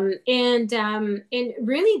 And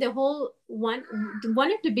really the whole one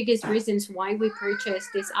of the biggest reasons why we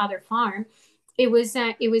purchased this other farm, it was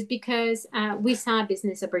because we saw a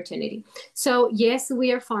business opportunity. So yes,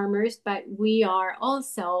 we are farmers, but we are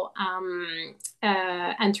also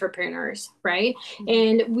entrepreneurs, right?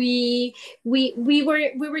 And we were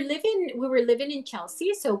living in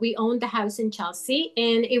Chelsea, so we owned the house in Chelsea,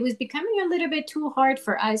 and it was becoming a little bit too hard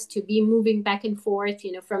for us to be moving back and forth,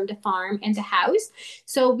 from the farm and the house.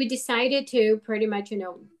 So we decided to pretty much,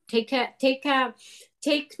 take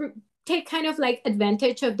kind of like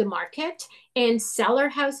advantage of the market and sell our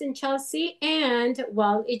house in Chelsea. And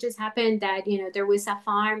well, it just happened that there was a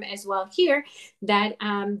farm as well here that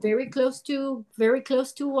very close to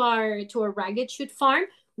our Ragged Shoot farm,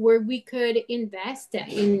 where we could invest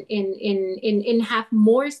in have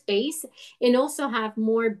more space and also have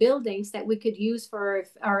more buildings that we could use for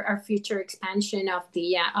our future expansion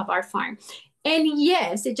of our farm. And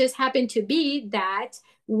yes, it just happened to be that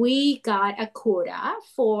we got a quota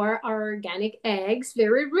for our organic eggs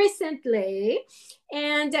very recently,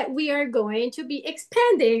 and that we are going to be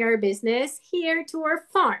expanding our business here to our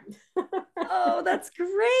farm. Oh, that's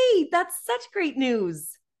great. That's such great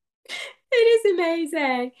news. It is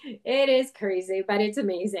amazing. It is crazy, but it's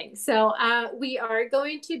amazing. So we are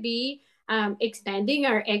going to be expanding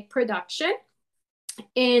our egg production.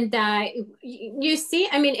 And you see,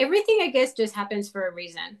 I mean, everything, I guess, just happens for a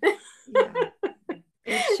reason.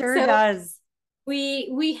 Yeah, it sure does.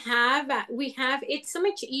 We have it's so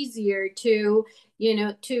much easier to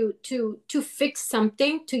to fix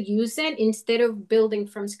something, to use it instead of building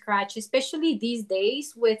from scratch, especially these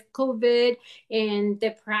days with COVID and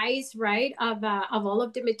the price, right, of all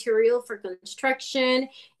of the material for construction.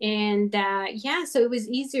 And yeah, so it was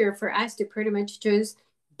easier for us to pretty much just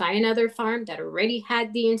buy another farm that already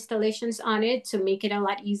had the installations on it, to make it a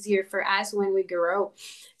lot easier for us when we grow.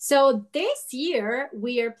 So this year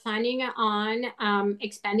we are planning on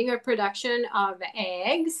expanding our production of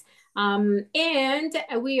eggs. And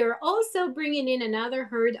we are also bringing in another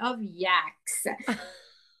herd of yaks.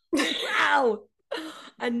 Wow.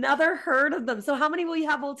 Another herd of them. So how many will you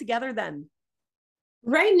have altogether then?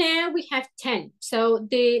 Right now we have 10. So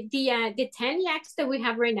the 10 yaks that we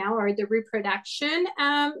have right now are the reproduction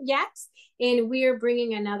yaks, and we are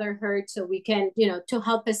bringing another herd so we can, to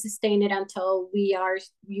help us sustain it until we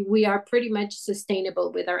are pretty much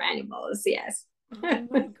sustainable with our animals. Yes. Oh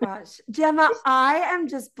my gosh, Gemma, I am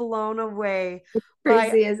just blown away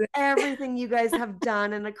Crazy, by is it? everything you guys have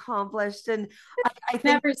done and accomplished. And I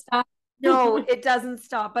think Never stop. no, it doesn't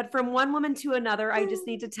stop. But from one woman to another, I just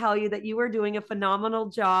need to tell you that you are doing a phenomenal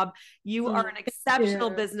job. You are an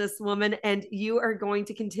exceptional businesswoman, and you are going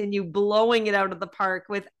to continue blowing it out of the park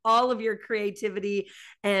with all of your creativity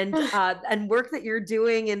and work that you're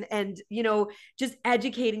doing, and just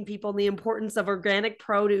educating people on the importance of organic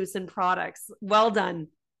produce and products. Well done.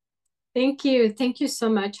 Thank you. Thank you so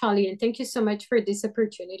much, Holly. And thank you so much for this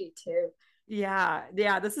opportunity too. Yeah.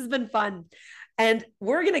 This has been fun. And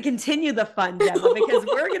we're going to continue the fun, Gemma, because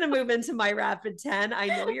we're going to move into my rapid 10. I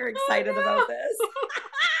know you're excited about this.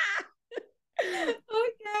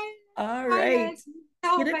 Okay. All right.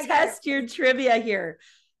 I'm going to test your trivia here.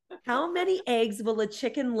 How many eggs will a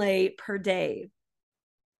chicken lay per day?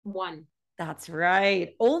 1. That's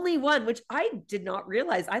right. Only one, which I did not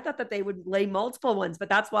realize. I thought that they would lay multiple ones, but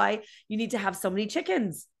that's why you need to have so many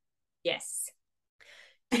chickens. Yes.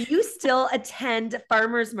 Do you still attend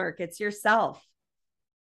farmers markets yourself?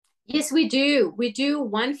 Yes, we do. We do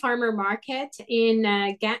one farmer market in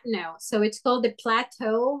Gatineau. So it's called the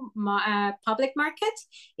Plateau Public Market,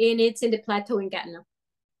 and it's in the Plateau in Gatineau.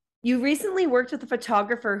 You recently worked with a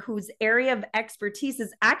photographer whose area of expertise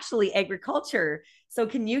is actually agriculture. So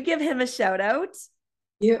can you give him a shout out?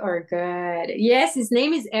 You are good. Yes, his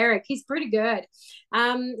name is Eric. He's pretty good.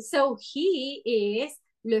 So he is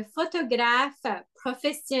le photographe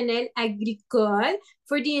professionnel agricole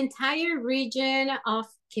for the entire region of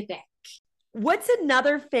Quebec. What's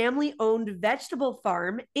another family-owned vegetable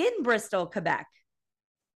farm in Bristol, Quebec?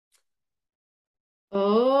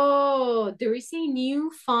 Oh, there is a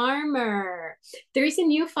new farmer. There is a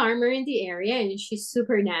new farmer in the area, and she's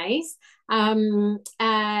super nice. The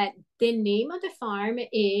name of the farm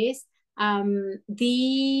is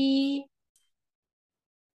the.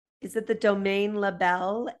 Is it the Domaine La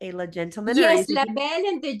Belle et Le Gentleman? Yes, La Belle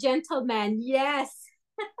and the Gentleman. Yes.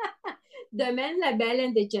 Domaine La Belle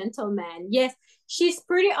and the Gentleman. Yes, she's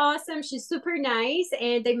pretty awesome. She's super nice,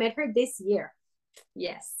 and I met her this year.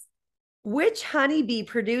 Yes. Which honeybee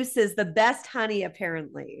produces the best honey,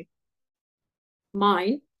 apparently?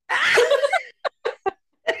 Mine.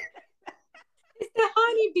 It's the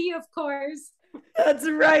honeybee, of course. That's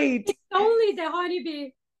right. It's only the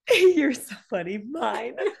honeybee. You're so funny.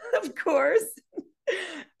 Mine, of course.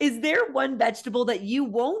 Is there one vegetable that you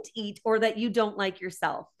won't eat or that you don't like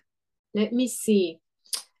yourself? Let me see.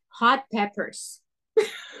 Hot peppers.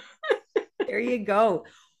 There you go.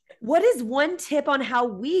 What is one tip on how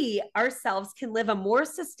we ourselves can live a more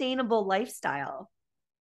sustainable lifestyle?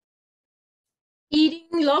 Eating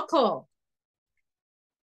local.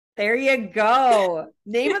 There you go.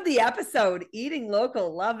 Name of the episode, Eating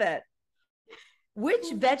Local. Love it.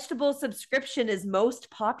 Which vegetable subscription is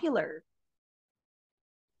most popular?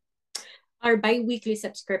 Our bi-weekly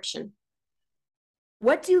subscription.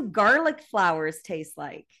 What do garlic flowers taste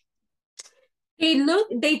like?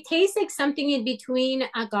 They taste like something in between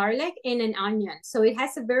a garlic and an onion. So it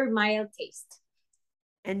has a very mild taste.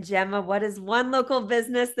 And Gemma, what is one local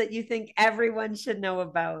business that you think everyone should know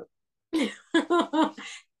about?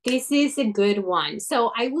 This is a good one.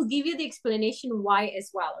 So I will give you the explanation why as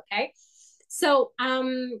well, okay? So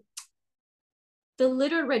the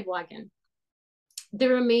Little Red Wagon,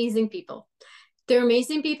 they're amazing people. They're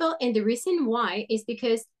amazing people. And the reason why is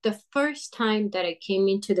because the first time that I came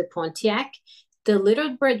into the Pontiac, the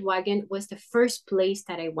Little Red Wagon was the first place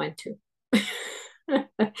that I went to.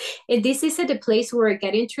 And this is at the place where I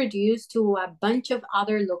get introduced to a bunch of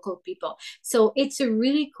other local people. So it's a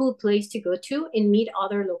really cool place to go to and meet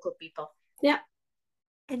other local people. Yeah.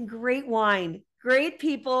 And great wine. Great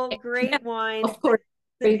people, great wine. Of course.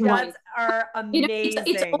 The guts are amazing. You know,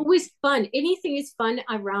 it's always fun. Anything is fun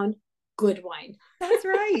around good wine. That's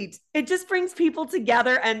right. It just brings people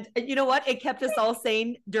together. And you know what? It kept us all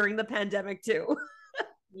sane during the pandemic too.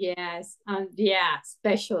 Yes. Yeah,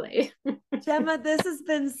 especially. Gemma, this has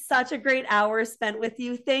been such a great hour spent with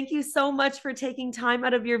you. Thank you so much for taking time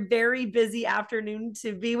out of your very busy afternoon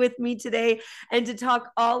to be with me today and to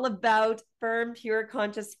talk all about Firm Pure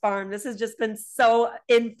Conscious Farm. This has just been so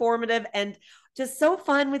informative and just so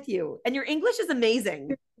fun with you. And your English is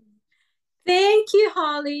amazing. Thank you,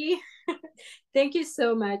 Holly. Thank you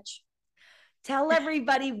so much. Tell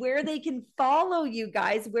everybody where they can follow you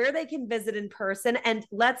guys, where they can visit in person, and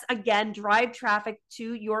let's again drive traffic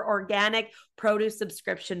to your organic produce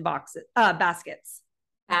subscription baskets.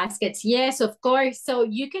 Baskets, yes, of course. So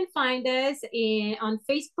you can find us on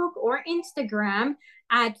Facebook or Instagram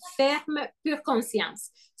at Ferme Pure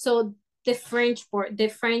Conscience. So the French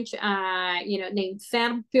name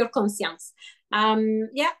Ferme Pure Conscience.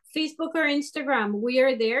 Facebook or Instagram, we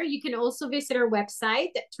are there. You can also visit our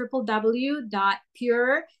website at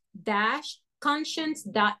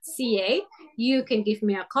www.pure-conscience.ca. You can give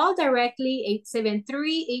me a call directly,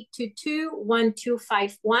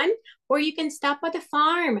 873-822-1251, or you can stop at the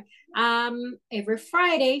farm every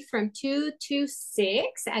Friday from 2 to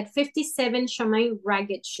 6 at 57 Chemin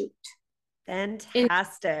Ragged Chute.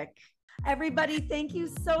 Fantastic. Everybody, thank you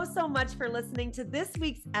so much for listening to this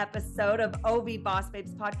week's episode of OV Boss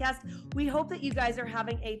Babes podcast. We hope that you guys are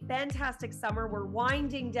having a fantastic summer. We're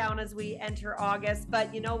winding down as we enter August,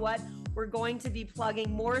 but you know what? We're going to be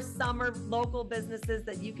plugging more summer local businesses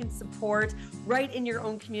that you can support right in your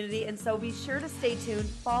own community. And so be sure to stay tuned,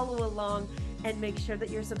 follow along, and make sure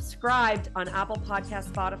that you're subscribed on Apple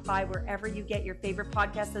Podcasts, Spotify, wherever you get your favorite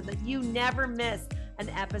podcast so that you never miss an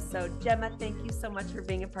episode. Gemma, thank you so much for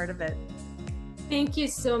being a part of it. Thank you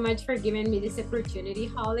so much for giving me this opportunity,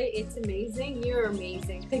 Holly. It's amazing. You're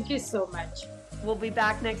amazing. Thank you so much. We'll be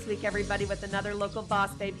back next week, everybody, with another local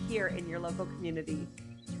boss babe here in your local community.